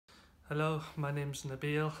Hello, my name's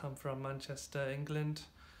Nabeel. I'm from Manchester, England.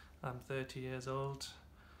 I'm 30 years old.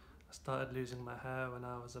 I started losing my hair when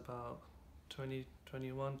I was about 20,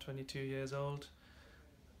 21, 22 years old.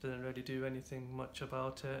 Didn't really do anything much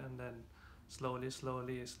about it, and then slowly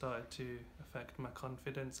it started to affect my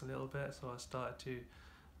confidence a little bit. So I started to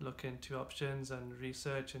look into options and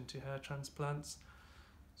research into hair transplants.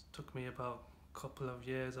 It took me about a couple of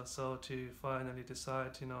years or so to finally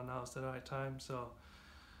decide, now's the right time. So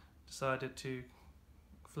decided to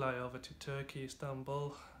fly over to Turkey,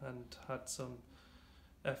 Istanbul, and had some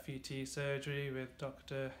FUT surgery with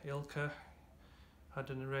Dr. Ilker. Had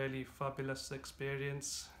a really fabulous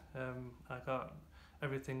experience.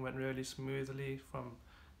 Everything went really smoothly from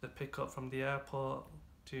the pickup from the airport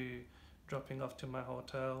to dropping off to my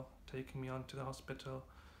hotel, taking me on to the hospital.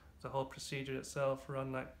 The whole procedure itself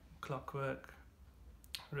ran like clockwork.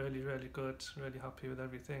 Really good. Really happy with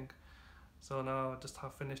everything. So now I just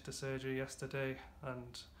have finished the surgery yesterday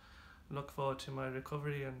and look forward to my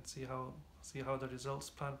recovery and see how the results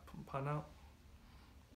pan out.